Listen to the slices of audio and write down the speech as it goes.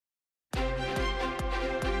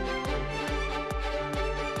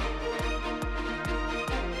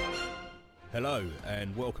Hello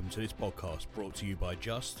and welcome to this podcast brought to you by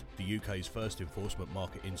Just, the UK's first enforcement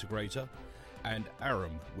market integrator, and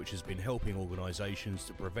Aram, which has been helping organisations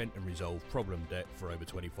to prevent and resolve problem debt for over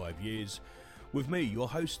 25 years, with me, your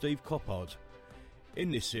host Steve Coppard.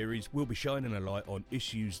 In this series, we'll be shining a light on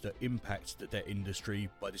issues that impact the debt industry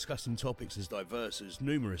by discussing topics as diverse as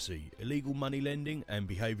numeracy, illegal money lending and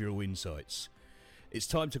behavioural insights. It's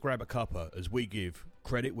time to grab a cuppa as we give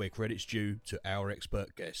credit where credit's due to our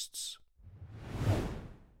expert guests.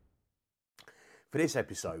 For this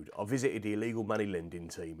episode, I visited the illegal money lending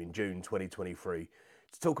team in June 2023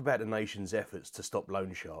 to talk about the nation's efforts to stop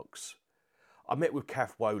loan sharks. I met with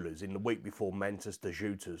Kath Wohlers in the week before Mantas de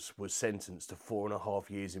Jutas was sentenced to 4.5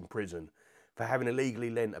 years in prison for having illegally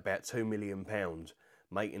lent about £2 million,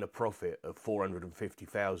 making a profit of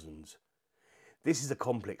 $450,000. This is a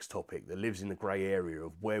complex topic that lives in the grey area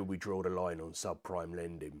of where we draw the line on subprime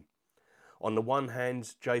lending. On the one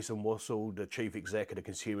hand, Jason Wassell, the Chief Exec of the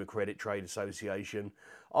Consumer Credit Trade Association,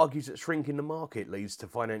 argues that shrinking the market leads to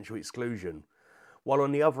financial exclusion, while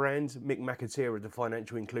on the other hand, Mick McAteer of the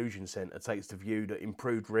Financial Inclusion Centre takes the view that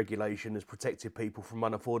improved regulation has protected people from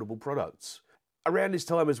unaffordable products. Around this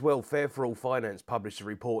time as well, Fair for All Finance published a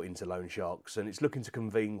report into loan sharks, and it's looking to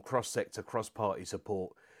convene cross-sector, cross-party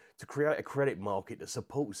support to create a credit market that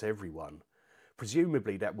supports everyone.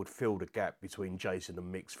 Presumably that would fill the gap between Jason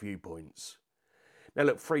and Mick's viewpoints. Now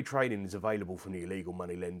look, free training is available from the illegal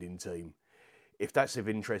money lending team. If that's of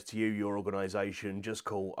interest to you, your organisation, just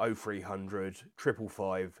call 0300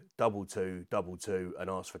 555 2222 and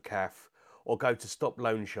ask for Kath, or go to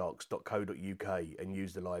stoploansharks.co.uk and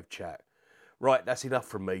use the live chat. Right, that's enough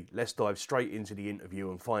from me. Let's dive straight into the interview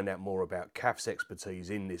and find out more about Kath's expertise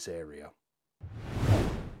in this area.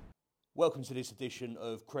 Welcome to this edition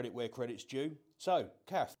of Credit Where Credit's Due. So,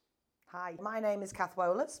 Kath. Hi, my name is Kath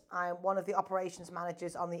Wohlers. I'm one of the operations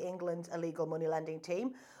managers on the England illegal money lending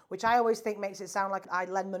team, which I always think makes it sound like I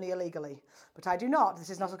lend money illegally. But I do not. This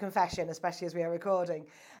is not a confession, especially as we are recording.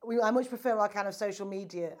 I much prefer our kind of social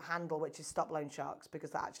media handle, which is Stop Loan Sharks, because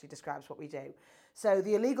that actually describes what we do. So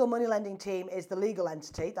the illegal money lending team is the legal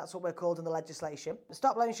entity. That's what we're called in the legislation.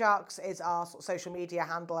 Stop Loan Sharks is our social media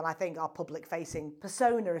handle, and I think our public-facing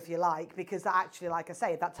persona, if you like, because that actually, like I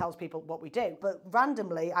say, that tells people what we do. But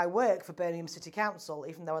randomly, I work for Birmingham City Council,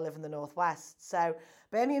 even though I live in the Northwest. So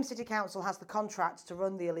Birmingham City Council has the contract to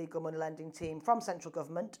run the illegal money lending team from central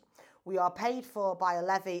government. We are paid for by a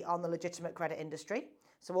levy on the legitimate credit industry.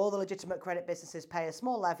 So all the legitimate credit businesses pay a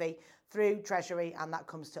small levy through Treasury, and that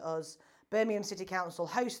comes to us. Birmingham City Council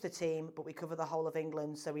hosts the team, but we cover the whole of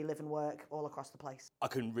England, so we live and work all across the place. I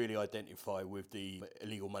can really identify with the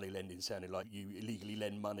illegal money lending sounding like you illegally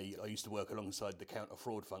lend money. I used to work alongside the counter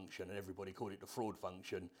fraud function, and everybody called it the fraud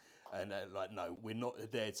function. And no, we're not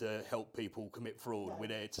there to help people commit fraud. No. We're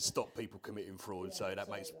there to stop people committing fraud. Yeah, so that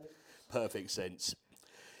makes perfect sense.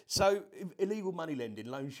 So illegal money lending,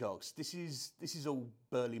 loan sharks. This is all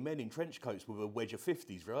burly men in trench coats with a wedge of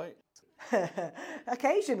 50s, right?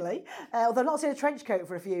 Occasionally, although I've not seen a trench coat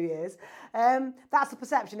for a few years. That's the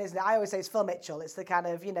perception, isn't it? I always say it's Phil Mitchell. It's the kind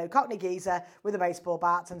of, Cockney geezer with a baseball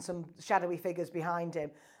bat and some shadowy figures behind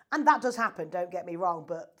him. And that does happen, don't get me wrong,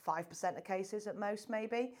 but 5% of cases at most,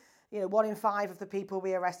 maybe. 1 in 5 of the people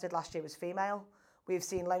we arrested last year was female. We've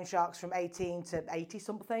seen loan sharks from 18 to 80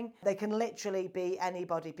 something. They can literally be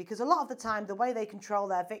anybody, because a lot of the time the way they control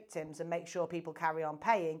their victims and make sure people carry on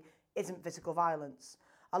paying isn't physical violence.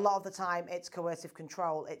 A lot of the time it's coercive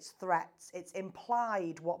control, it's threats, it's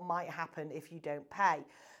implied what might happen if you don't pay.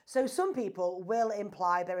 So some people will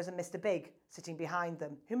imply there is a Mr. Big sitting behind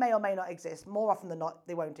them who may or may not exist. More often than not,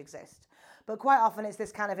 they won't exist. But quite often it's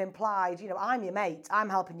this kind of implied, I'm your mate, I'm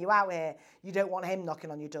helping you out here. You don't want him knocking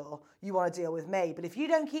on your door. You want to deal with me. But if you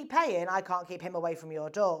don't keep paying, I can't keep him away from your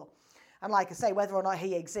door. And like I say, whether or not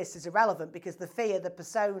he exists is irrelevant, because the fear, the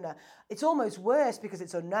persona, it's almost worse because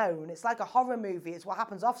it's unknown. It's like a horror movie. It's what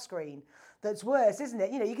happens off screen that's worse, isn't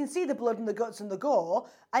it? You can see the blood and the guts and the gore,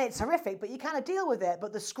 and it's horrific, but you kind of deal with it.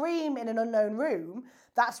 But the scream in an unknown room,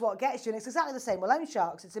 that's what gets you. And it's exactly the same with loan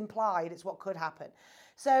sharks. It's implied. It's what could happen.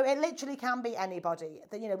 So it literally can be anybody.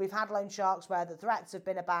 We've had loan sharks where the threats have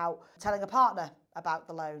been about telling a partner about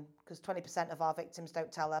the loan, because 20% of our victims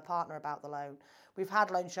don't tell their partner about the loan. We've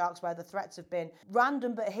had loan sharks where the threats have been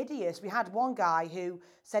random but hideous. We had one guy who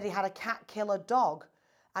said he had a cat kill a dog,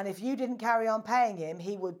 and if you didn't carry on paying him,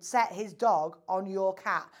 he would set his dog on your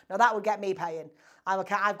cat. Now that would get me paying. I've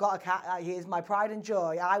got a cat, he is my pride and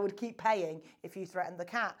joy. I would keep paying if you threatened the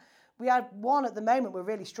cat. We had one at the moment we're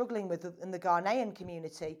really struggling with in the Ghanaian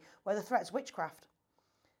community where the threat's witchcraft.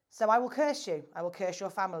 So I will curse you. I will curse your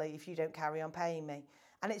family if you don't carry on paying me.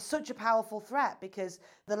 And it's such a powerful threat because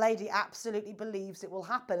the lady absolutely believes it will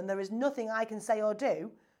happen, and there is nothing I can say or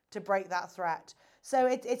do to break that threat. So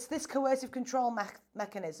it's this coercive control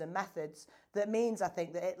methods that means, I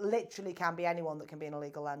think, that it literally can be anyone that can be an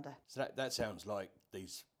illegal lender. So that sounds like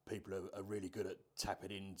these people are really good at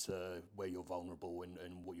tapping into where you're vulnerable and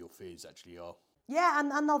what your fears actually are. Yeah,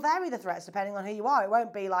 and they'll vary the threats depending on who you are. It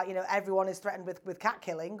won't be like, everyone is threatened with cat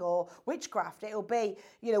killing or witchcraft. It'll be,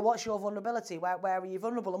 what's your vulnerability? Where are you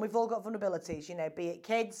vulnerable? And we've all got vulnerabilities, be it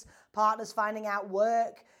kids, partners finding out,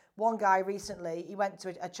 work. One guy recently, he went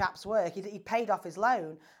to a chap's work. He paid off his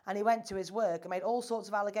loan and he went to his work and made all sorts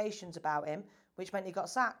of allegations about him, which meant he got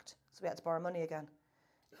sacked. So we had to borrow money again.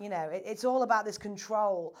 It's all about this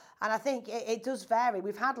control. And I think it does vary.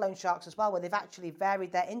 We've had loan sharks as well where they've actually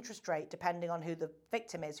varied their interest rate depending on who the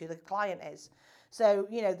victim is, who the client is. So,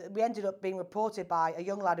 we ended up being reported by a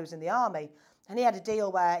young lad who was in the army, and he had a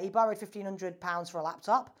deal where he borrowed £1,500 for a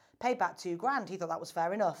laptop, paid back £2,000. He thought that was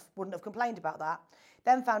fair enough, wouldn't have complained about that.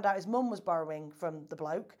 Then found out his mum was borrowing from the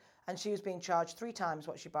bloke and she was being charged 3 times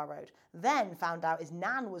what she borrowed. Then found out his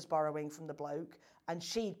nan was borrowing from the bloke and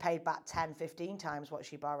she'd paid back 10, 15 times what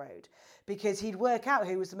she borrowed because he'd work out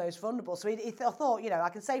who was the most vulnerable. So he thought, I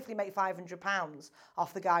can safely make £500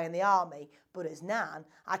 off the guy in the army, but his nan,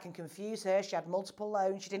 I can confuse her. She had multiple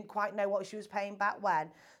loans. She didn't quite know what she was paying back when.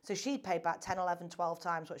 So she'd paid back 10, 11, 12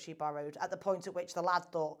 times what she borrowed at the point at which the lad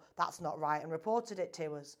thought that's not right and reported it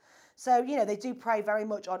to us. So, they do prey very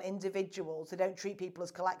much on individuals. They don't treat people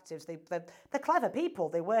as collectives. They're clever people.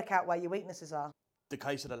 They work out where your weaknesses are. The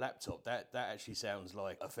case of the laptop, that actually sounds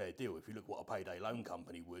like a fair deal if you look what a payday loan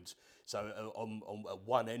company would. So on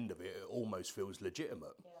one end of it, it almost feels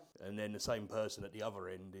legitimate. Yeah. And then the same person at the other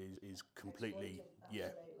end is completely,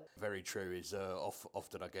 very true, is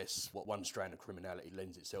often, I guess, what one strand of criminality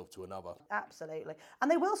lends itself to another. Absolutely.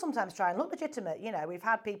 And they will sometimes try and look legitimate. We've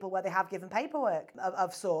had people where they have given paperwork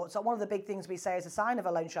of sorts. So one of the big things we say as a sign of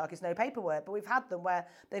a loan shark is no paperwork. But we've had them where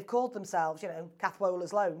they've called themselves, Kath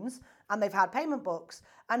Wohler's Loans, and they've had payment books.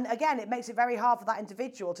 And again, it makes it very hard for that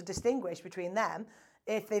individual to distinguish between them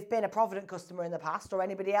if they've been a Provident customer in the past or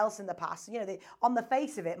anybody else in the past. They, on the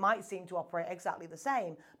face of it, might seem to operate exactly the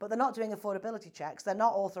same, but they're not doing affordability checks. They're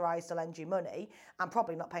not authorised to lend you money and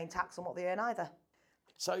probably not paying tax on what they earn either.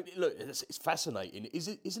 So, look, it's fascinating.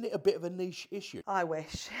 Isn't it a bit of a niche issue? I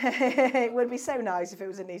wish. It would be so nice if it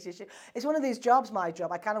was a niche issue. It's one of these jobs, my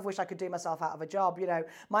job. I kind of wish I could do myself out of a job.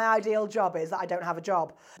 My ideal job is that I don't have a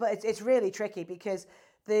job. But it's really tricky because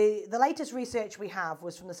the latest research we have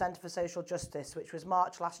was from the Centre for Social Justice, which was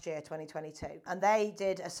March last year, 2022. And they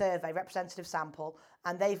did a survey, representative sample,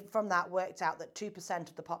 and they, from that, worked out that 2%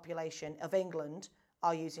 of the population of England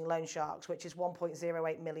are using loan sharks, which is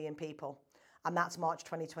 1.08 million people. And that's March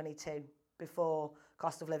 2022, before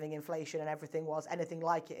cost of living, inflation and everything was anything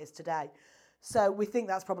like it is today. So we think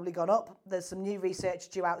that's probably gone up. There's some new research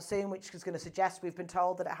due out soon, which is going to suggest we've been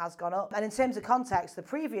told that it has gone up. And in terms of context, the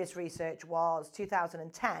previous research was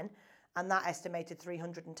 2010, and that estimated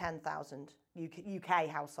 310,000 UK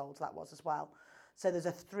households, that was as well. So there's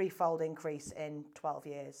a 3-fold increase in 12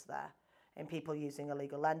 years there in people using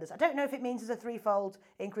illegal lenders. I don't know if it means there's a 3-fold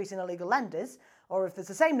increase in illegal lenders or if there's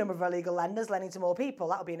the same number of illegal lenders lending to more people.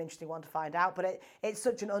 That would be an interesting one to find out. But it's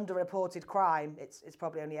such an underreported crime, it's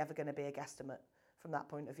probably only ever going to be a guesstimate from that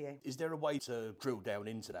point of view. Is there a way to drill down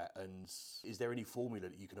into that, and is there any formula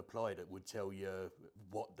that you can apply that would tell you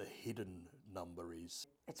what the hidden number is?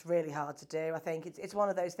 It's really hard to do. I think it's one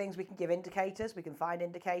of those things. We can give indicators, we can find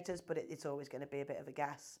indicators, but it's always going to be a bit of a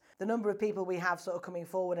guess. The number of people we have sort of coming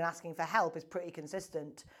forward and asking for help is pretty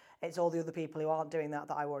consistent. It's all the other people who aren't doing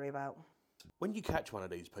that I worry about. When you catch one of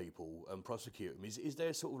these people and prosecute them, is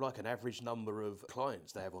there sort of like an average number of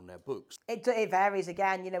clients they have on their books? It varies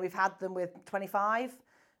again. We've had them with 25,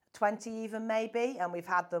 20 even maybe, and we've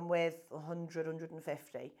had them with 100,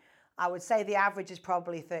 150. I would say the average is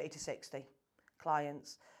probably 30 to 60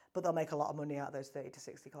 clients, but they'll make a lot of money out of those 30 to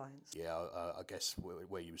 60 clients. Yeah, I guess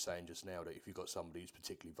where you were saying just now that if you've got somebody who's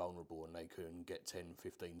particularly vulnerable and they can get 10,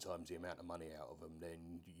 15 times the amount of money out of them,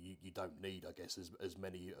 then you don't need, I guess, as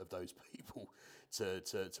many of those people to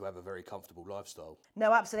have a very comfortable lifestyle.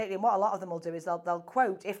 No, absolutely. And what a lot of them will do is they'll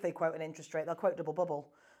quote, if they quote an interest rate, they'll quote double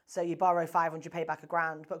bubble. So you borrow 500, pay back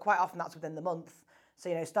 £1,000, but quite often that's within the month.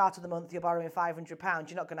 So, start of the month, you're borrowing £500.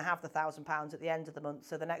 You're not going to have the £1,000 at the end of the month.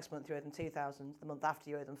 So the next month you owe them 2,000. The month after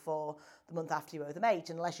you owe them 4. The month after you owe them 8.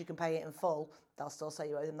 Unless you can pay it in full, they'll still say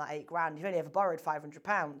you owe them that £8,000. You've only ever borrowed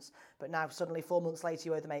 £500, but now suddenly 4 months later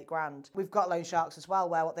you owe them £8,000. We've got loan sharks as well,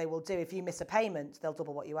 where what they will do, if you miss a payment, they'll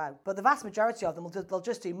double what you owe. But the vast majority of them they'll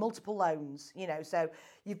just do multiple loans. So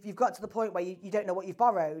you've got to the point where you don't know what you've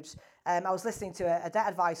borrowed. I was listening to a debt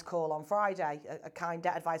advice call on Friday. A kind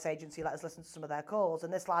debt advice agency let us listen to some of their calls,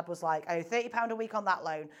 and this lad was like, oh, £30 a week on that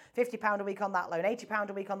loan, £50 a week on that loan, £80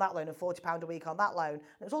 a week on that loan, and £40 a week on that loan. And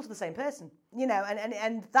it was all to the same person, you know,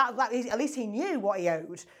 and that at least he knew what he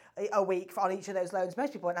owed a week on each of those loans.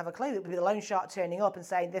 Most people won't have a clue. It would be the loan shark turning up and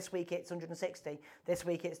saying, this week it's 160, this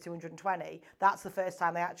week it's 220. That's the first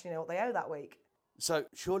time they actually know what they owe that week. So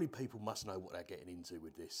surely people must know what they're getting into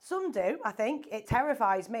with this. Some do, I think. It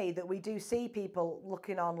terrifies me that we do see people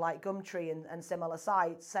looking on like Gumtree and similar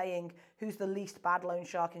sites saying, who's the least bad loan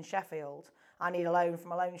shark in Sheffield? I need a loan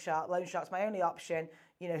from a loan shark. Loan shark's my only option.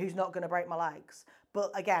 You know, who's not going to break my legs?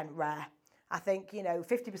 But again, rare. I think,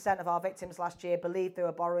 50% of our victims last year believed they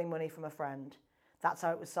were borrowing money from a friend. That's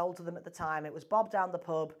how it was sold to them at the time. It was Bob down the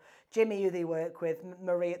pub, Jimmy who they work with,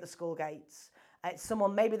 Marie at the school gates. It's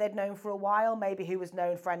someone maybe they'd known for a while, maybe who was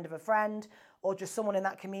known friend of a friend, or just someone in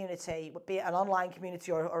that community, be it an online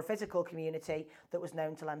community or a physical community, that was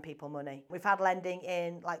known to lend people money. We've had lending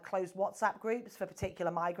in like closed WhatsApp groups for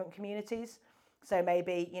particular migrant communities. So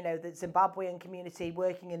maybe, the Zimbabwean community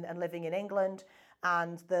working and living in England,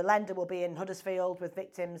 and the lender will be in Huddersfield with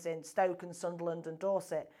victims in Stoke and Sunderland and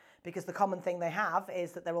Dorset, because the common thing they have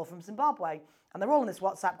is that they're all from Zimbabwe. And they're all in this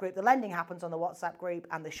WhatsApp group. The lending happens on the WhatsApp group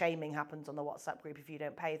and the shaming happens on the WhatsApp group if you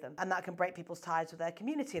don't pay them. And that can break people's ties with their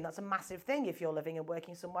community. And that's a massive thing if you're living and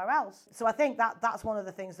working somewhere else. So I think that's one of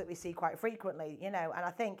the things that we see quite frequently, and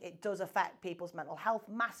I think it does affect people's mental health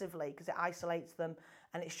massively because it isolates them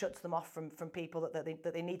and it shuts them off from people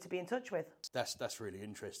that they need to be in touch with. That's really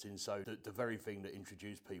interesting. So the very thing that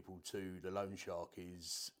introduced people to the loan shark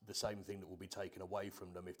is the same thing that will be taken away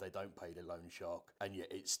from them if they don't pay the loan shark, and yet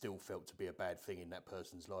it's still felt to be a bad thing in that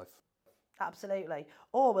person's life. Absolutely.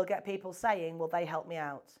 Or we'll get people saying, well, they helped me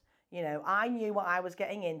out. I knew what I was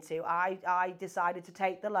getting into. I decided to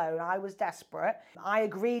take the loan. I was desperate. I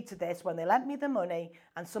agreed to this when they lent me the money,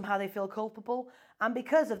 and somehow they feel culpable. And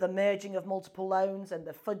because of the merging of multiple loans and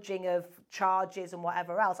the fudging of charges and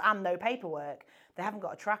whatever else, and no paperwork, they haven't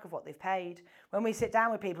got a track of what they've paid. When we sit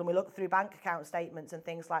down with people and we look through bank account statements and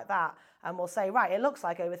things like that, and we'll say, right, it looks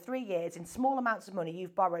like over 3 years, in small amounts of money,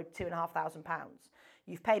 you've borrowed £2,500.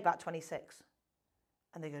 You've paid back 26.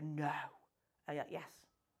 And they go, no. And yet, yes.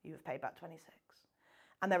 You have paid back 26.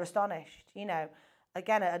 And they're astonished.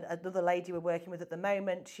 Again, another lady we're working with at the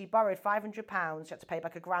moment, she borrowed £500. She had to pay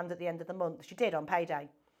back £1,000 at the end of the month. She did on payday. A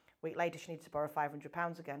week later, she needed to borrow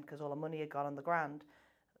 £500 again because all her money had gone on the £1,000.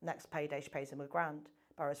 Next payday, she pays him £1,000,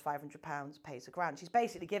 borrows £500, pays £1,000. She's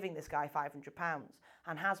basically giving this guy £500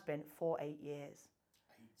 and has been for 8 years.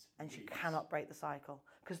 And she cannot break the cycle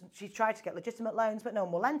because she's tried to get legitimate loans, but no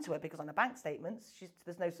one will lend to her because on her bank statements,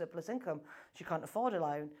 there's no surplus income. She can't afford a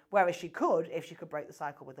loan, whereas she could if she could break the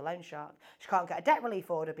cycle with the loan shark. She can't get a debt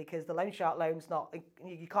relief order because the loan shark loan's not,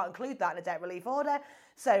 you can't include that in a debt relief order.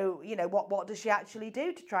 So, what does she actually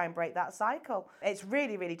do to try and break that cycle? It's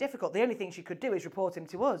really, really difficult. The only thing she could do is report him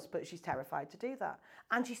to us, but she's terrified to do that.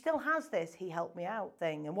 And she still has this he helped me out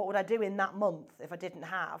thing. And what would I do in that month if I didn't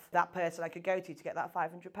have that person I could go to get that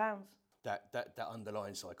 £500? That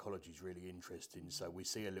underlying psychology is really interesting. So we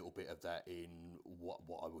see a little bit of that in what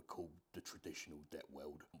I would call the traditional debt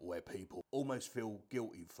world, where people almost feel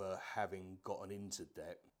guilty for having gotten into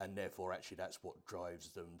debt, and therefore actually that's what drives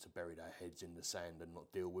them to bury their heads in the sand and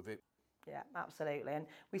not deal with it. Yeah, absolutely. And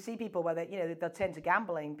we see people where they'll turn to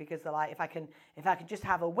gambling because they're like, if I can just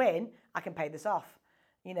have a win, I can pay this off.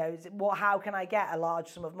 How can I get a large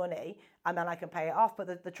sum of money and then I can pay it off?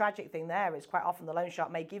 But the tragic thing there is quite often the loan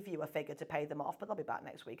shark may give you a figure to pay them off, but they'll be back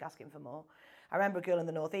next week asking for more. I remember a girl in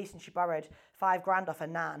the northeast and she borrowed $5,000 off her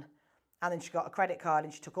nan, and then she got a credit card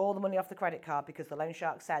and she took all the money off the credit card because the loan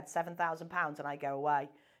shark said £7,000 and I go away.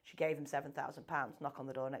 She gave him £7,000. Knock on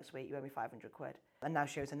the door next week, you owe me £500. And now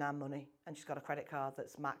she owes her nan money and she's got a credit card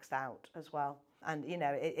that's maxed out as well. And,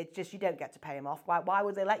 it's just, you don't get to pay them off. Why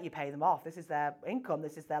would they let you pay them off? This is their income.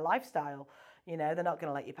 This is their lifestyle. They're not going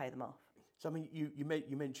to let you pay them off. So, I mean,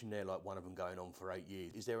 you mentioned there, like, one of them going on for 8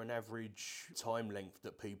 years. Is there an average time length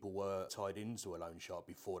that people were tied into a loan shark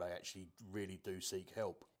before they actually really do seek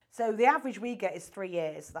help? So the average we get is 3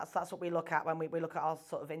 years. That's what we look at when we look at our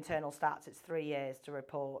sort of internal stats. It's 3 years to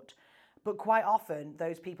report. But quite often,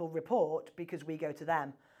 those people report because we go to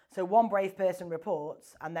them. So one brave person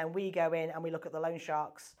reports, and then we go in and we look at the loan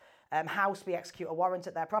shark's house. We execute a warrant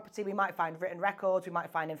at their property. We might find written records. We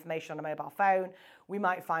might find information on a mobile phone. We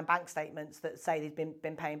might find bank statements that say they've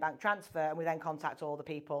been paying bank transfer, and we then contact all the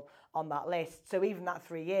people on that list. So even that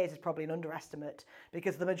 3 years is probably an underestimate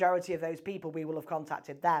because the majority of those people, we will have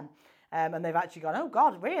contacted them. And they've actually gone, oh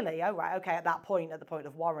God, really? Oh right, okay, at the point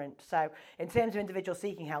of warrant. So in terms of individuals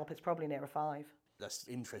seeking help, it's probably near a 5. That's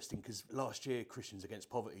interesting because last year Christians Against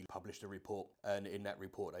Poverty published a report, and in that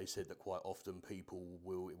report they said that quite often it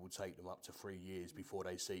will take them up to 3 years before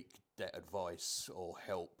they seek debt advice or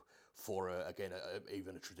help for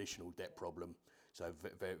even a traditional debt problem. So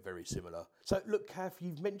very, very similar. So look, Kath,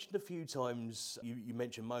 you've mentioned a few times, you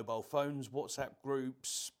mentioned mobile phones, WhatsApp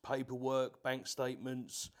groups, paperwork, bank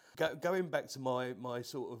statements. Going back to my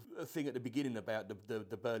sort of thing at the beginning about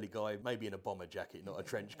the burly guy, maybe in a bomber jacket, not a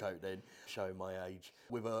trench coat then, showing my age,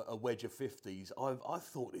 with a wedge of 50s, I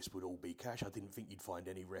thought this would all be cash. I didn't think you'd find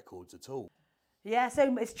any records at all. Yeah,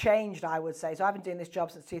 so it's changed, I would say. So I've been doing this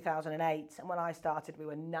job since 2008, and when I started, we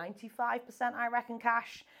were 95%, I reckon,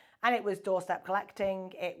 cash. And it was doorstep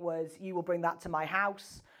collecting. It was, you will bring that to my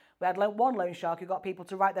house. We had one loan shark who got people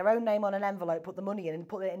to write their own name on an envelope, put the money in, and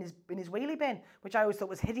put it in his wheelie bin, which I always thought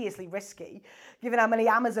was hideously risky, given how many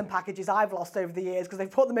Amazon packages I've lost over the years because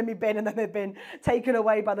they've put them in my bin and then they've been taken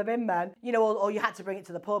away by the bin men. You know, or you had to bring it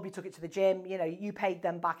to the pub, you took it to the gym, you know, you paid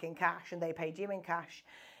them back in cash and they paid you in cash.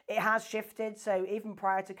 It has shifted, so even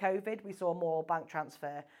prior to COVID, we saw more bank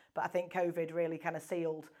transfer, but I think COVID really kind of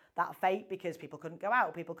sealed that fate because people couldn't go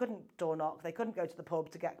out, people couldn't door knock, they couldn't go to the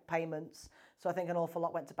pub to get payments. So I think an awful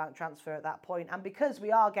lot went to bank transfer at that point. And because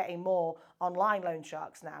we are getting more online loan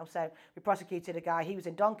sharks now, so we prosecuted a guy, he was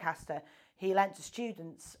in Doncaster, he lent to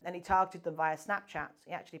students and he targeted them via Snapchat.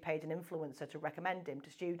 He actually paid an influencer to recommend him to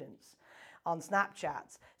students on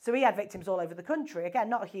Snapchat. So he had victims all over the country. Again,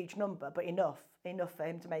 not a huge number, but enough for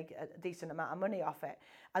him to make a decent amount of money off it.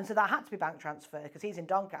 And so that had to be bank transfer because he's in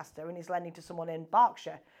Doncaster and he's lending to someone in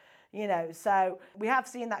Berkshire. You know, so we have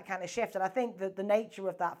seen that kind of shift. And I think that the nature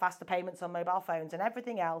of that faster payments on mobile phones and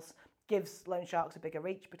everything else gives loan sharks a bigger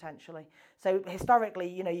reach potentially. So historically,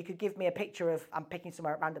 you know, you could give me a picture of, I'm picking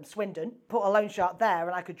somewhere at random, Swindon, put a loan shark there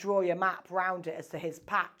and I could draw you a map round it as to his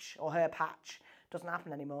patch or her patch. Doesn't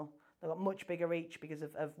happen anymore. They've got much bigger reach because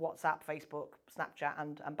of WhatsApp, Facebook, Snapchat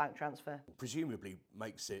and bank transfer. Presumably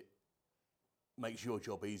makes your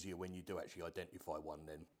job easier when you do actually identify one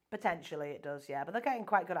then. Potentially it does, yeah. But they're getting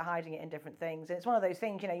quite good at hiding it in different things. And it's one of those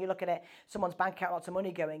things, you know, you look at it, someone's bank account, lots of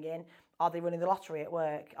money going in. Are they running the lottery at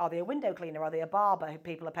work? Are they a window cleaner? Are they a barber who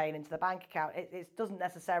people are paying into the bank account? It doesn't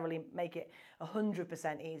necessarily make it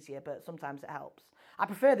 100% easier, but sometimes it helps. I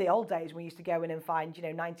prefer the old days when we used to go in and find, you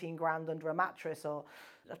know, 19 grand under a mattress, or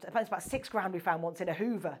it's about 6 grand we found once in a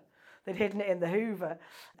Hoover. They'd hidden it in the Hoover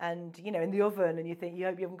and, you know, in the oven, and you think, you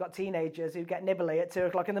hope you haven't got teenagers who get nibbly at 2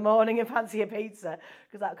 o'clock in the morning and fancy a pizza,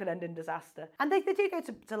 because that could end in disaster. And they do go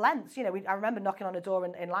to lengths. You know, I remember knocking on a door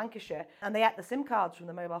in Lancashire and they ate the SIM cards from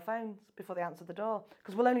the mobile phones before they answered the door,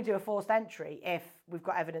 because we'll only do a forced entry if we've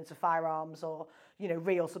got evidence of firearms or, you know,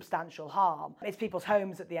 real substantial harm. It's people's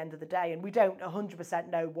homes at the end of the day, and we don't 100%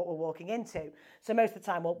 know what we're walking into. So most of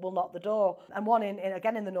the time we'll knock the door. And one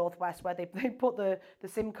again in the Northwest where they put the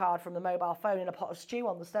SIM card from the mobile phone in a pot of stew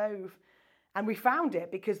on the stove. And we found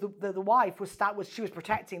it because the wife she was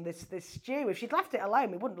protecting this stew. If she'd left it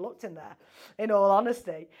alone, we wouldn't have looked in there, in all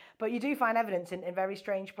honesty. But you do find evidence in very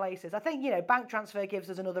strange places. I think, you know, bank transfer gives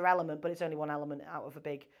us another element, but it's only one element out of a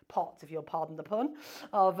big pot, if you'll pardon the pun,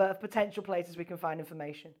 of potential places we can find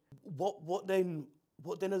information. What then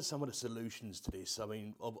are some of the solutions to this? I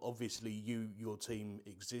mean, obviously your team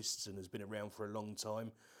exists and has been around for a long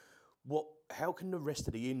time. How can the rest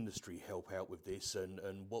of the industry help out with this, and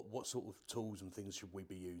what sort of tools and things should we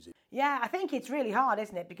be using? Yeah, I think it's really hard,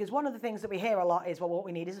 isn't it? Because one of the things that we hear a lot is, well, what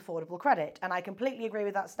we need is affordable credit. And I completely agree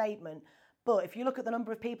with that statement. But if you look at the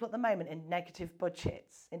number of people at the moment in negative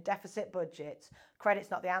budgets, in deficit budgets, credit's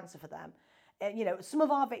not the answer for them. You know, some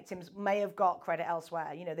of our victims may have got credit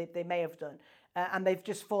elsewhere. You know, they may have done. And they've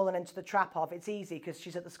just fallen into the trap of, it's easy because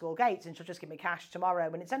she's at the school gates and she'll just give me cash tomorrow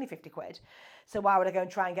and it's only 50 quid. So why would I go and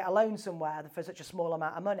try and get a loan somewhere for such a small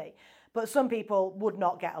amount of money? But some people would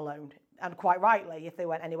not get a loan, and quite rightly, if they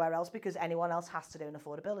went anywhere else, because anyone else has to do an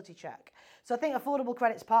affordability check. So I think affordable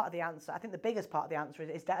credit's part of the answer. I think the biggest part of the answer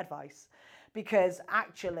is debt advice. Because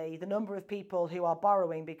actually the number of people who are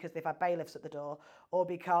borrowing because they've had bailiffs at the door, or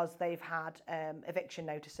because they've had eviction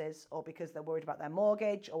notices, or because they're worried about their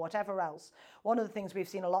mortgage or whatever else. One of the things we've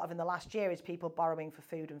seen a lot of in the last year is people borrowing for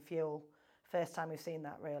food and fuel. First time we've seen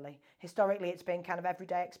that, really. Historically, it's been kind of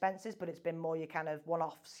everyday expenses, but it's been more your kind of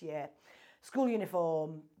one-offs, your school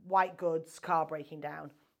uniform, white goods, car breaking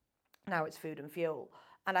down. Now it's food and fuel.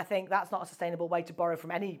 And I think that's not a sustainable way to borrow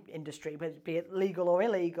from any industry, be it legal or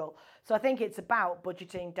illegal. So I think it's about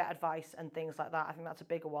budgeting, debt advice and things like that. I think that's a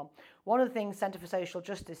bigger one. One of the things Centre for Social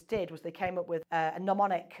Justice did was they came up with a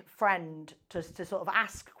mnemonic friend to sort of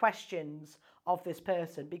ask questions of this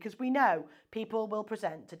person, because we know people will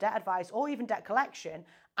present to debt advice or even debt collection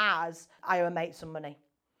as I owe a mate some money.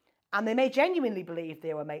 And they may genuinely believe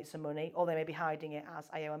they owe a mate some money, or they may be hiding it as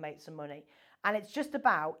I owe a mate some money. And it's just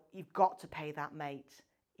about, you've got to pay that mate.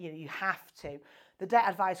 You have to. The debt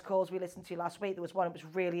advice calls we listened to last week, there was one that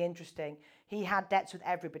was really interesting. He had debts with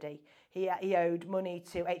everybody. He owed money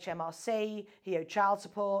to HMRC, he owed child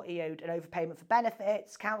support, he owed an overpayment for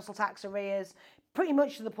benefits, council tax arrears, pretty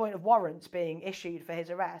much to the point of warrants being issued for his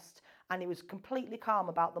arrest. And he was completely calm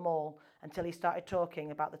about them all until he started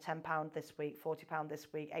talking about the £10 this week, £40 this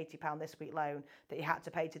week, £80 this week loan that he had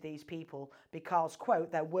to pay to these people because,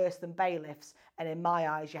 quote, they're worse than bailiffs, and in my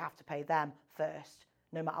eyes, you have to pay them first,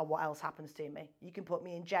 no matter what else happens to me. You can put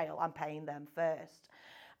me in jail, I'm paying them first.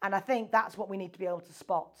 And I think that's what we need to be able to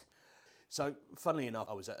spot. So, funnily enough,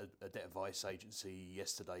 I was at a debt advice agency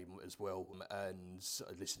yesterday as well and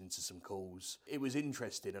listening to some calls. It was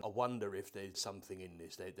interesting, and I wonder if there's something in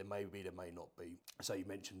this. There may be, there may not be. So you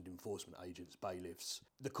mentioned enforcement agents, bailiffs.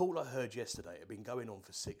 The call I heard yesterday had been going on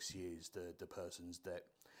for 6 years, the person's debt,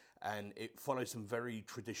 and it follows some very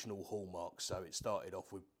traditional hallmarks. So it started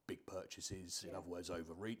off with big purchases, in other words,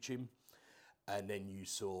 overreaching, and then you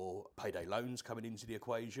saw payday loans coming into the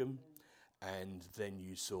equation. And then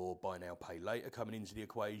you saw buy now, pay later coming into the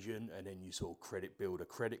equation, and then you saw credit builder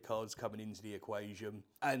credit cards coming into the equation.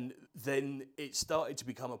 And then it started to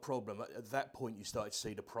become a problem. At that point, you started to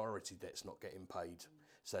see the priority debts not getting paid.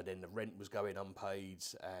 So then the rent was going unpaid,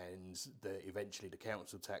 and eventually the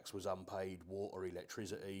council tax was unpaid, water,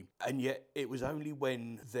 electricity. And yet it was only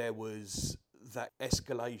when there was that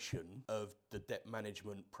escalation of the debt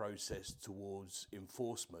management process towards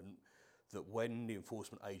enforcement that when the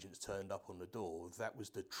enforcement agents turned up on the door, that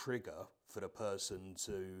was the trigger for the person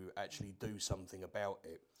to actually do something about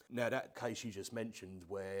it. Now, that case you just mentioned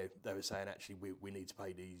where they were saying, actually, we need to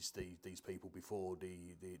pay these people before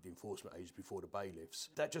the enforcement agents, before the bailiffs,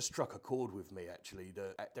 that just struck a chord with me, actually,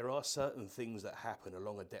 that there are certain things that happen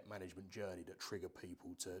along a debt management journey that trigger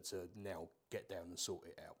people to now get down and sort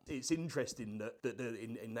it out. It's interesting that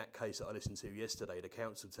in that case that I listened to yesterday, the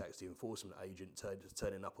council tax, the enforcement agent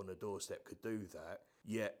turning up on the doorstep could do that,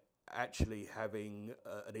 yet actually having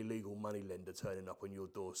an illegal moneylender turning up on your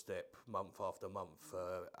doorstep month after month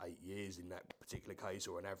for 8 years in that particular case,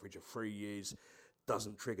 or an average of 3 years,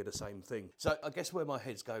 doesn't trigger the same thing. So I guess where my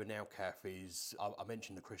head's going now, Kath, is I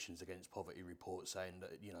mentioned the Christians Against Poverty report saying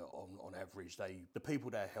that, you know, on average, the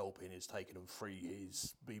people they're helping, it's taken them 3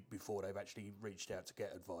 years before they've actually reached out to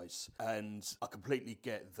get advice. And I completely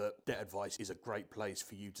get that debt advice is a great place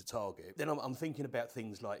for you to target. Then I'm thinking about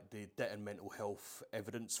things like the debt and mental health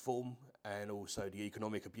evidence form and also the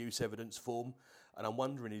economic abuse evidence form. And I'm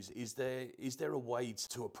wondering, is there a way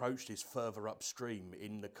to approach this further upstream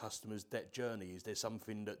in the customer's debt journey? Is there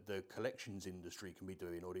something that the collections industry can be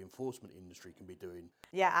doing or the enforcement industry can be doing?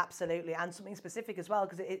 Yeah, absolutely. And something specific as well,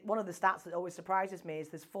 because one of the stats that always surprises me is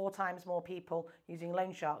there's 4 times more people using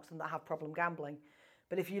loan sharks than that have problem gambling.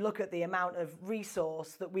 But if you look at the amount of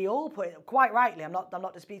resource that we all put, quite rightly, I'm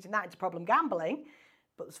not disputing that, into problem gambling,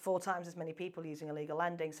 but there's 4 times as many people using illegal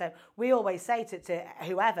lending. So we always say to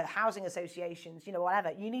whoever, housing associations, you know,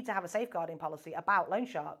 whatever, you need to have a safeguarding policy about loan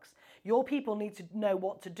sharks. Your people need to know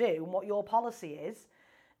what to do and what your policy is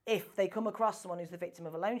if they come across someone who's the victim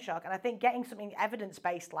of a loan shark. And I think getting something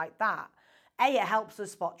evidence-based like that, it helps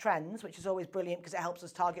us spot trends, which is always brilliant because it helps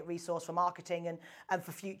us target resource for marketing and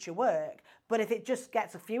for future work. But if it just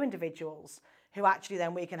gets a few individuals who actually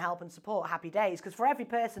then we can help and support, happy days. Because for every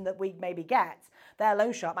person that we maybe get, their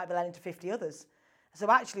loan shark might be lending to 50 others. So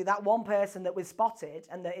actually that one person that was spotted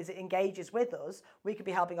and that engages with us, we could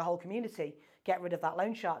be helping a whole community get rid of that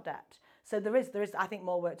loan shark debt. So there is, I think,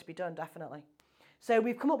 more work to be done, definitely. So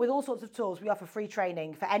we've come up with all sorts of tools. We offer free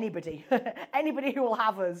training for anybody, anybody who will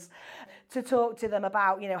have us, to talk to them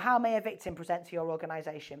about, you know, how may a victim present to your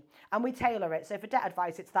organisation. And we tailor it. So for debt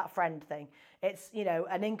advice, it's that friend thing. It's, you know,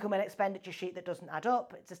 an income and expenditure sheet that doesn't add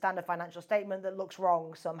up. It's a standard financial statement that looks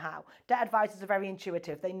wrong somehow. Debt advisors are very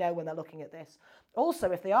intuitive. They know when they're looking at this.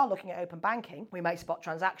 Also, if they are looking at open banking, we may spot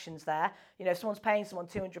transactions there. You know, if someone's paying someone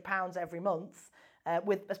 £200 every month,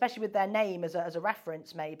 especially with their name as a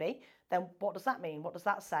reference maybe, then what does that mean? What does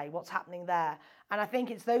that say? What's happening there? And I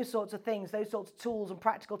think it's those sorts of things, those sorts of tools and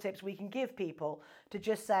practical tips we can give people to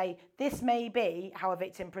just say, this may be how a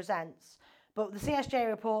victim presents. But the CSJ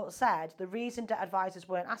report said the reason debt advisors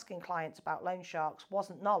weren't asking clients about loan sharks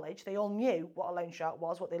wasn't knowledge. They all knew what a loan shark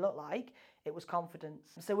was, what they looked like. It was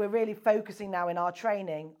confidence. So we're really focusing now in our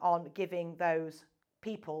training on giving those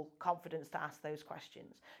people confidence to ask those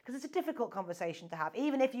questions, because it's a difficult conversation to have.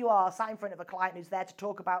 Even if you are sat in front of a client who's there to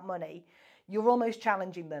talk about money, you're almost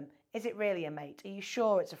challenging them. Is it really a mate? Are you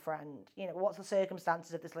sure it's a friend? You know, what's the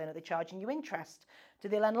circumstances of this loan? Are they charging you interest? Do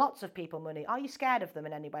they lend lots of people money? Are you scared of them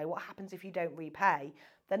in any way? What happens if you don't repay?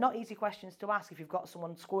 They're not easy questions to ask if you've got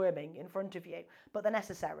someone squirming in front of you, but they're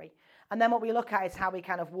necessary. And then what we look at is how we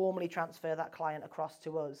kind of warmly transfer that client across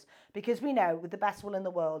to us. Because we know, with the best will in the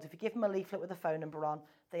world, if you give them a leaflet with a phone number on,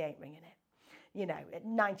 they ain't ringing it. You know, at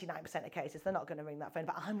 99% of cases, they're not going to ring that phone,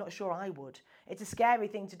 but I'm not sure I would. It's a scary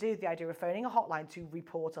thing to do, the idea of phoning a hotline to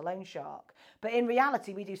report a loan shark. But in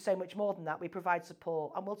reality, we do so much more than that. We provide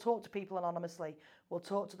support, and we'll talk to people anonymously. We'll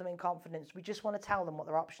talk to them in confidence. We just want to tell them what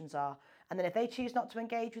their options are. And then if they choose not to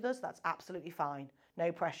engage with us, that's absolutely fine. No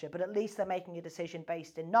pressure. But at least they're making a decision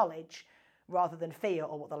based in knowledge rather than fear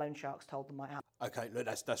or what the loan sharks told them might happen. Okay, look,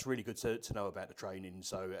 that's really good to know about the training.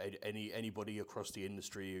 So anybody across the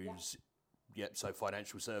industry who's... Yep, so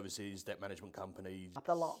financial services, debt management companies.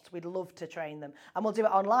 A lot. We'd love to train them. And we'll do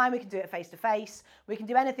it online, we can do it face-to-face. We can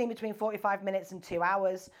do anything between 45 minutes and 2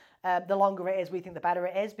 hours. The longer it is, we think the better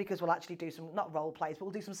it is, because we'll actually do some, not role plays, but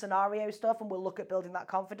we'll do some scenario stuff and we'll look at building that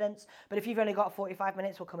confidence. But if you've only got 45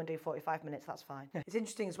 minutes, we'll come and do 45 minutes, that's fine. It's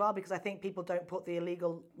interesting as well, because I think people don't put the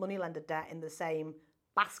illegal moneylender debt in the same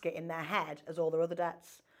basket in their head as all their other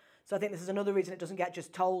debts. So I think this is another reason it doesn't get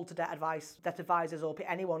just told to debt advisors or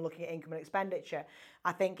anyone looking at income and expenditure.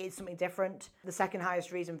 I think it's something different. The second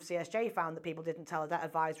highest reason for CSJ found that people didn't tell a debt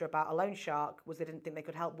advisor about a loan shark was they didn't think they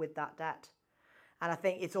could help with that debt. And I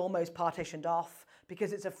think it's almost partitioned off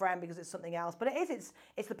because it's a friend, because it's something else. But it's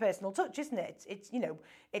the personal touch, isn't it? It's, you know,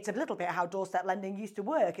 it's a little bit how doorstep lending used to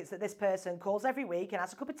work. It's that this person calls every week and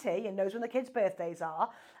has a cup of tea and knows when the kids' birthdays are.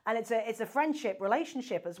 And it's a friendship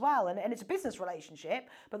relationship as well. And it's a business relationship,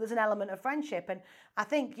 but there's an element of friendship. And I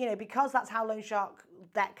think, you know, because that's how loan shark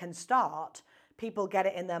debt can start, people get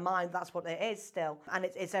it in their mind that's what it is still. And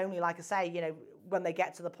it's only, like I say, you know, when they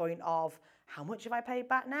get to the point of, how much have I paid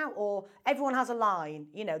back now? Or everyone has a line.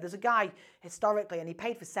 You know, there's a guy historically and he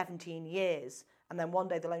paid for 17 years. And then one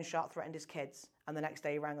day the loan shark threatened his kids. And the next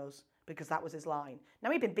day he rang us because that was his line.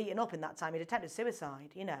 Now, he'd been beaten up in that time. He'd attempted suicide,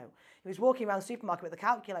 you know. He was walking around the supermarket with a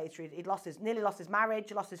calculator. He'd nearly lost his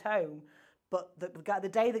marriage, lost his home. But the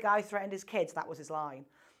day the guy threatened his kids, that was his line.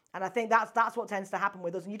 And I think that's what tends to happen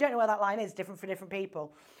with us. And you don't know where that line is, different for different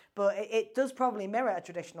people. But it does probably mirror a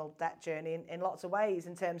traditional debt journey in lots of ways,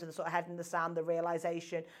 in terms of the sort of head in the sand, the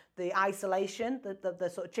realisation, the isolation, the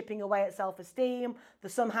sort of chipping away at self-esteem, the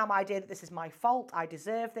somehow idea that this is my fault, I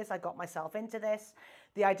deserve this, I got myself into this,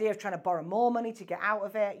 the idea of trying to borrow more money to get out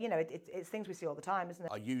of it. You know, it's things we see all the time, isn't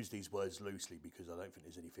it? I use these words loosely because I don't think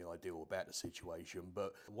there's anything ideal about the situation.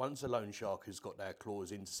 But once a loan shark has got their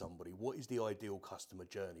claws into somebody, what is the ideal customer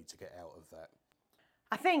journey to get out of that?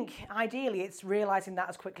 I think ideally it's realising that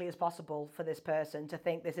as quickly as possible for this person to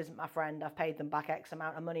think, this isn't my friend, I've paid them back X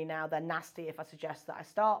amount of money now, they're nasty if I suggest that I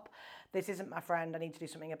stop, this isn't my friend, I need to do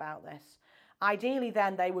something about this. Ideally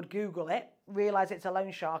then they would Google it, realise it's a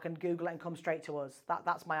loan shark and Google it and come straight to us.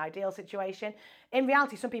 That's my ideal situation. In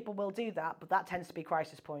reality, some people will do that, but that tends to be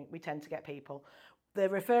crisis point. We tend to get people. The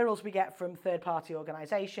referrals we get from third-party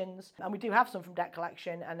organisations, and we do have some from debt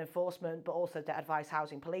collection and enforcement, but also debt advice,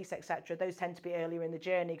 housing, police, etc. Those tend to be earlier in the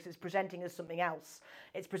journey because it's presenting as something else.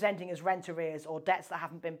 It's presenting as rent arrears or debts that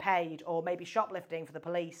haven't been paid, or maybe shoplifting for the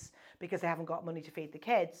police because they haven't got money to feed the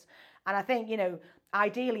kids. And I think, you know,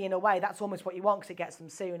 ideally in a way that's almost what you want because it gets them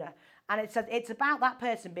sooner. And it's about that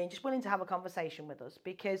person being just willing to have a conversation with us,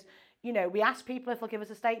 because, you know, we ask people if they'll give us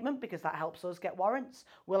a statement because that helps us get warrants.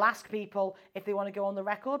 We'll ask people if they want to go on the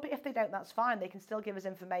record, but if they don't, that's fine. They can still give us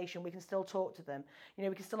information. We can still talk to them. You know,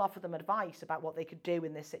 we can still offer them advice about what they could do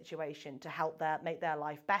in this situation to help make their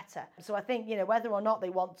life better. So I think, you know, whether or not they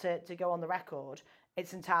want to go on the record,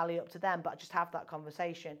 it's entirely up to them, but just have that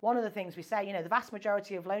conversation. One of the things we say, you know, the vast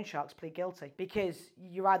majority of loan sharks plead guilty because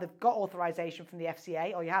you either got authorisation from the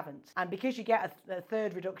FCA or you haven't. And because you get a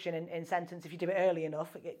third reduction in sentence if you do it early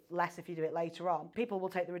enough, less if you do it later on, people will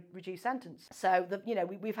take the reduced sentence. So, you know,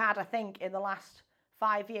 we've had, I think, in the last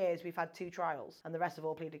 5 years, we've had 2 trials and the rest have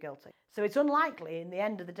all pleaded guilty. So it's unlikely in the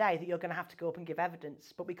end of the day that you're going to have to go up and give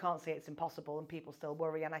evidence, but we can't say it's impossible and people still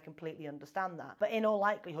worry, and I completely understand that. But in all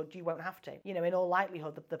likelihood, you won't have to. You know, in all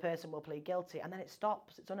likelihood, the person will plead guilty and then it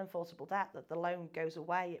stops. It's unenforceable debt, that the loan goes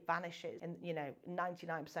away, it vanishes in, you know,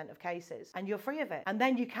 99% of cases, and you're free of it. And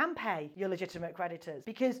then you can pay your legitimate creditors,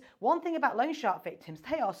 because one thing about loan shark victims,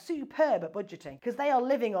 they are superb at budgeting because they are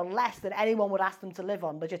living on less than anyone would ask them to live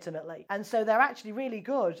on legitimately. And so they're actually really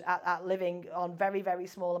good at living on very, very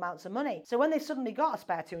small amounts of money. So when they've suddenly got a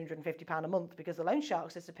spare £250 a month because the loan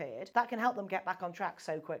sharks disappeared, that can help them get back on track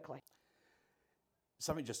so quickly.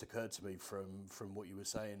 Something just occurred to me from what you were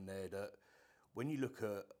saying there, that when you look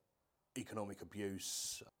at economic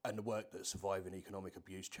abuse and the work that Surviving Economic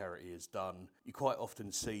Abuse Charity has done, you quite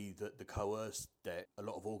often see that the coerced debt, a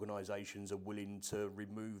lot of organisations are willing to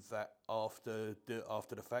remove that after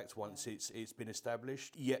the fact once it's been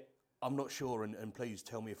established. Yet I'm not sure, and please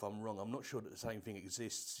tell me if I'm wrong, I'm not sure that the same thing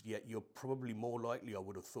exists, yet you're probably more likely, I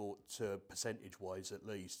would have thought, percentage-wise at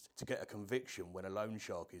least, to get a conviction when a loan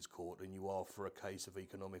shark is caught than you are for a case of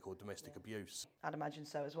economic or domestic abuse. I'd imagine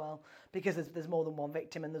so as well, because there's more than one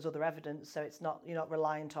victim and there's other evidence, so you're not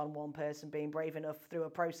reliant on one person being brave enough through a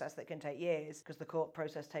process that can take years, because the court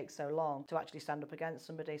process takes so long, to actually stand up against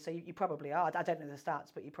somebody. So you probably are. I don't know the stats,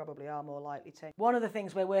 but you probably are more likely to. One of the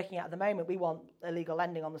things we're working at the moment, we want illegal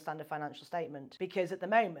lending on the standard financial statement, because at the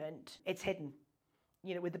moment it's hidden.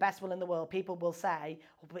 You know, with the best will in the world, people will say,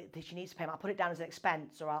 "Oh, but she needs to pay. I'll put it down as an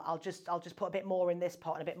expense, or I'll just put a bit more in this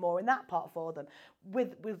pot and a bit more in that pot for them,"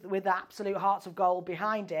 with absolute hearts of gold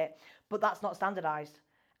behind it. But that's not standardised.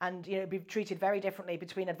 And it'd be treated very differently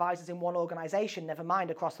between advisors in one organisation, never mind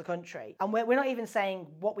across the country. And we're not even saying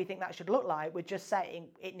what we think that should look like. We're just saying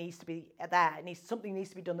it needs to be there. Something needs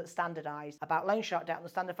to be done that's standardised about loan shark debt on the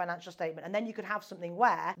standard financial statement. And then you could have something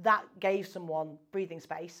where that gave someone breathing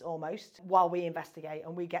space almost while we investigate,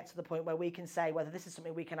 and we get to the point where we can say whether this is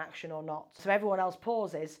something we can action or not. So everyone else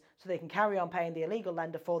pauses so they can carry on paying the illegal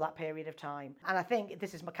lender for that period of time. And I think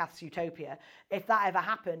this is McCath's utopia. If that ever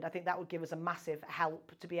happened, I think that would give us a massive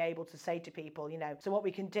help to be able to say to people, so what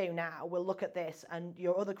we can do now, we'll look at this and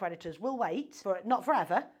your other creditors will wait for, not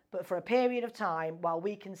forever, but for a period of time while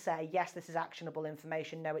we can say, yes, this is actionable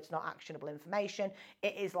information, no, it's not actionable information,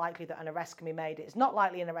 it is likely that an arrest can be made, it's not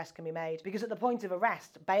likely an arrest can be made, because at the point of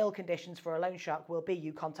arrest, bail conditions for a loan shark will be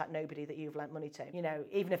you contact nobody that you've lent money to.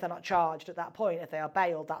 Even if they're not charged at that point, if they are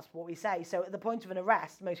bailed, that's what we say. So at the point of an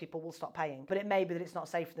arrest, most people will stop paying. But it may be that it's not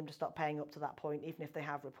safe for them to stop paying up to that point, even if they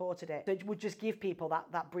have reported it. So it would just give people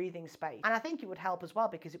that breathing space. And I think it would help as well,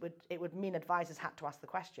 because it would mean advisors had to ask the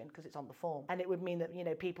question, because it's on the form. And it would mean that,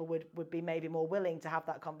 people would be maybe more willing to have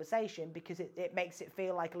that conversation, because it makes it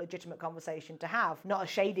feel like a legitimate conversation to have, not a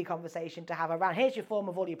shady conversation to have around, here's your form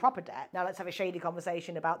of all your proper debt, now let's have a shady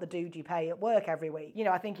conversation about the dude you pay at work every week.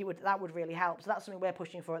 I think that would really help. So that's something we're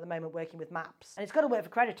pushing for at the moment, working with MAPS. And it's got to work for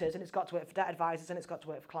creditors, and it's got to work for debt advisors, and it's got to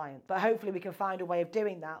work for clients. But hopefully we can find a way of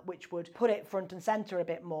doing that which would put it front and centre a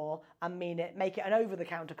bit more and make it an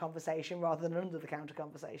over-the-counter conversation rather than an under-the-counter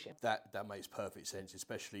conversation. That makes perfect sense,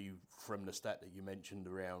 especially from the stat that you mentioned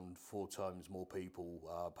around 4 times more people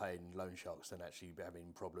are paying loan sharks than actually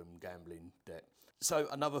having problem gambling debt. So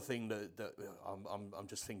another thing that I'm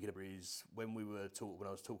just thinking about is when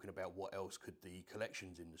I was talking about what else could the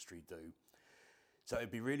collections industry do. So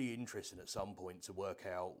it'd be really interesting at some point to work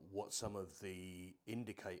out what some of the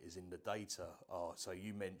indicators in the data are. So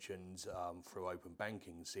you mentioned through open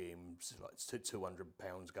banking seeing like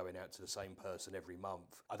 £200 going out to the same person every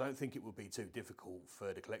month. I don't think it would be too difficult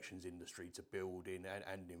for the collections industry to build in,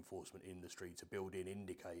 and the enforcement industry to build in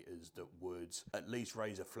indicators that would at least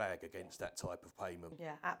raise a flag against that type of payment.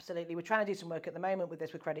 Yeah, absolutely. We're trying to do some work at the moment with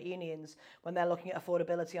this with credit unions. When they're looking at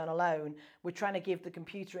affordability on a loan, we're trying to give the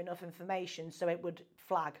computer enough information so it would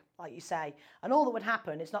flag, like you say. And all that would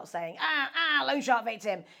happen, it's not saying, loan shark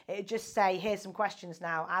victim. It would just say, here's some questions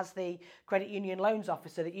now as the credit union loans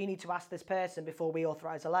officer that you need to ask this person before we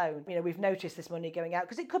authorise a loan. We've noticed this money going out,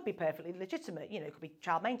 because it could be perfectly legitimate. It could be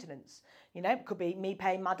child maintenance. It could be me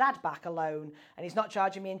paying my dad back a loan and he's not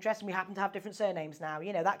charging me interest and we happen to have different surnames now,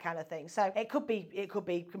 that kind of thing. So it could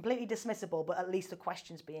be completely dismissible, but at least the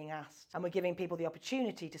question's being asked. And we're giving people the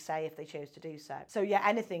opportunity to say if they chose to do so. So yeah,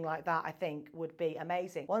 anything like that I think would be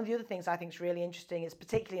amazing. One of the other things I think is really interesting, is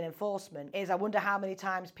particularly in enforcement, is I wonder how many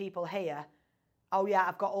times people hear, oh yeah,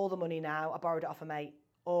 I've got all the money now, I borrowed it off a mate.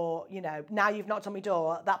 Or, now you've knocked on my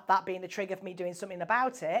door, that being the trigger for me doing something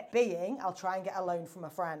about it, being, I'll try and get a loan from a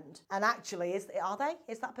friend. And actually, is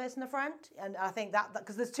that person a friend? And I think that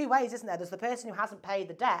because there's two ways, isn't there? There's the person who hasn't paid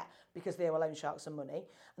the debt because they owe a loan shark some money.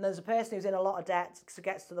 And there's a person who's in a lot of debt, so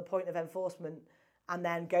gets to the point of enforcement and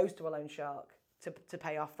then goes to a loan shark to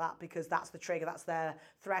pay off that, because that's the trigger, that's their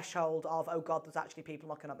threshold of, oh God, there's actually people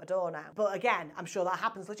knocking at my door now. But again, I'm sure that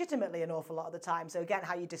happens legitimately an awful lot of the time. So again,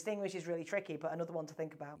 how you distinguish is really tricky, but another one to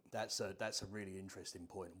think about. That's a really interesting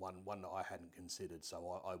point, one that I hadn't considered.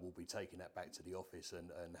 So I will be taking that back to the office and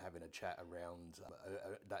having a chat around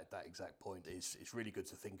that exact point. It's really good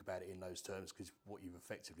to think about it in those terms, because what you've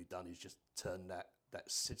effectively done is just turn that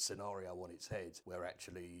scenario on its head, where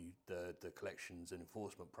actually the collections and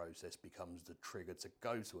enforcement process becomes the trigger to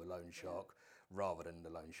go to a loan shark, rather than the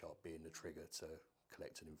loan shark being the trigger to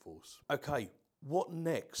collect and enforce. Okay, What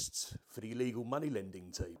next for the illegal money lending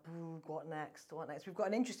team? Ooh, what next? What next? We've got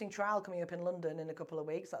an interesting trial coming up in London in a couple of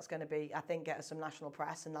weeks. That's going to be, I think, get us some national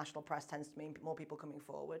press, and national press tends to mean more people coming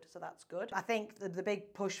forward, so that's good. I think the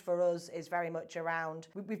big push for us is very much around,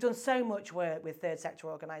 we've done so much work with third sector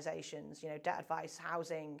organisations, you know, debt advice,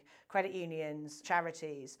 housing, credit unions,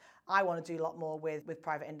 charities. I want to do a lot more with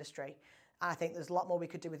private industry. And I think there's a lot more we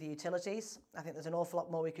could do with the utilities. I think there's an awful lot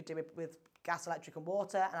more we could do with gas, electric and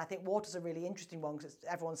water. And I think water's a really interesting one because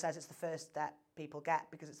everyone says it's the first debt people get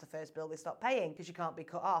because it's the first bill they stop paying because you can't be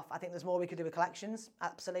cut off. I think there's more we could do with collections,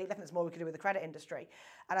 absolutely. I think there's more we could do with the credit industry.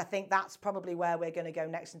 And I think that's probably where we're going to go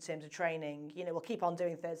next in terms of training. You know, we'll keep on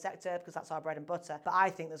doing third sector because that's our bread and butter. But I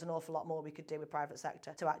think there's an awful lot more we could do with private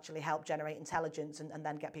sector to actually help generate intelligence and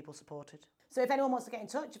then get people supported. So if anyone wants to get in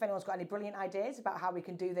touch, if anyone's got any brilliant ideas about how we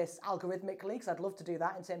can do this algorithmically, because I'd love to do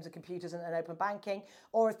that in terms of computers and open banking,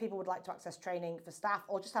 or if people would like to access training for staff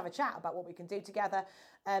or just have a chat about what we can do together,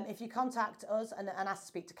 if you contact us and ask to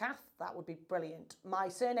speak to Kath, that would be brilliant. My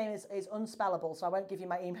surname is unspellable, so I won't give you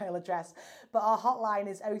my email address, but our hotline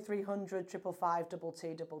is 0300 555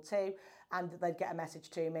 2222, and they'd get a message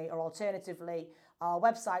to me, or alternatively, our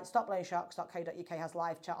website, stoploansharks.co.uk, has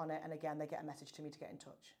live chat on it, and again, they get a message to me to get in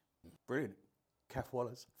touch. Brilliant. Kath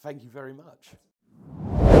Wallace, thank you very much.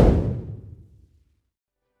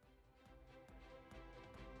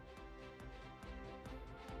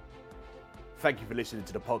 Thank you for listening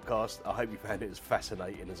to the podcast. I hope you found it as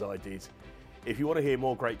fascinating as I did. If you want to hear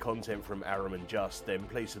more great content from Aram and Just, then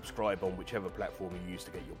please subscribe on whichever platform you use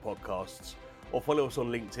to get your podcasts, or follow us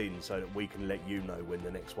on LinkedIn so that we can let you know when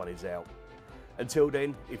the next one is out. Until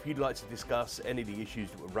then, if you'd like to discuss any of the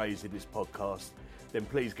issues that were raised in this podcast, then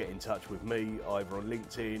please get in touch with me either on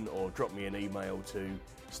LinkedIn or drop me an email to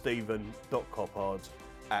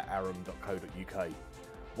stephen.coppard@aram.co.uk.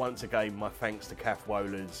 Once again, my thanks to Kath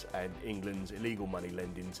Wohlers and England's illegal money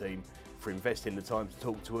lending team for investing the time to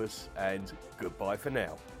talk to us, and goodbye for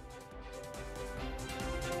now.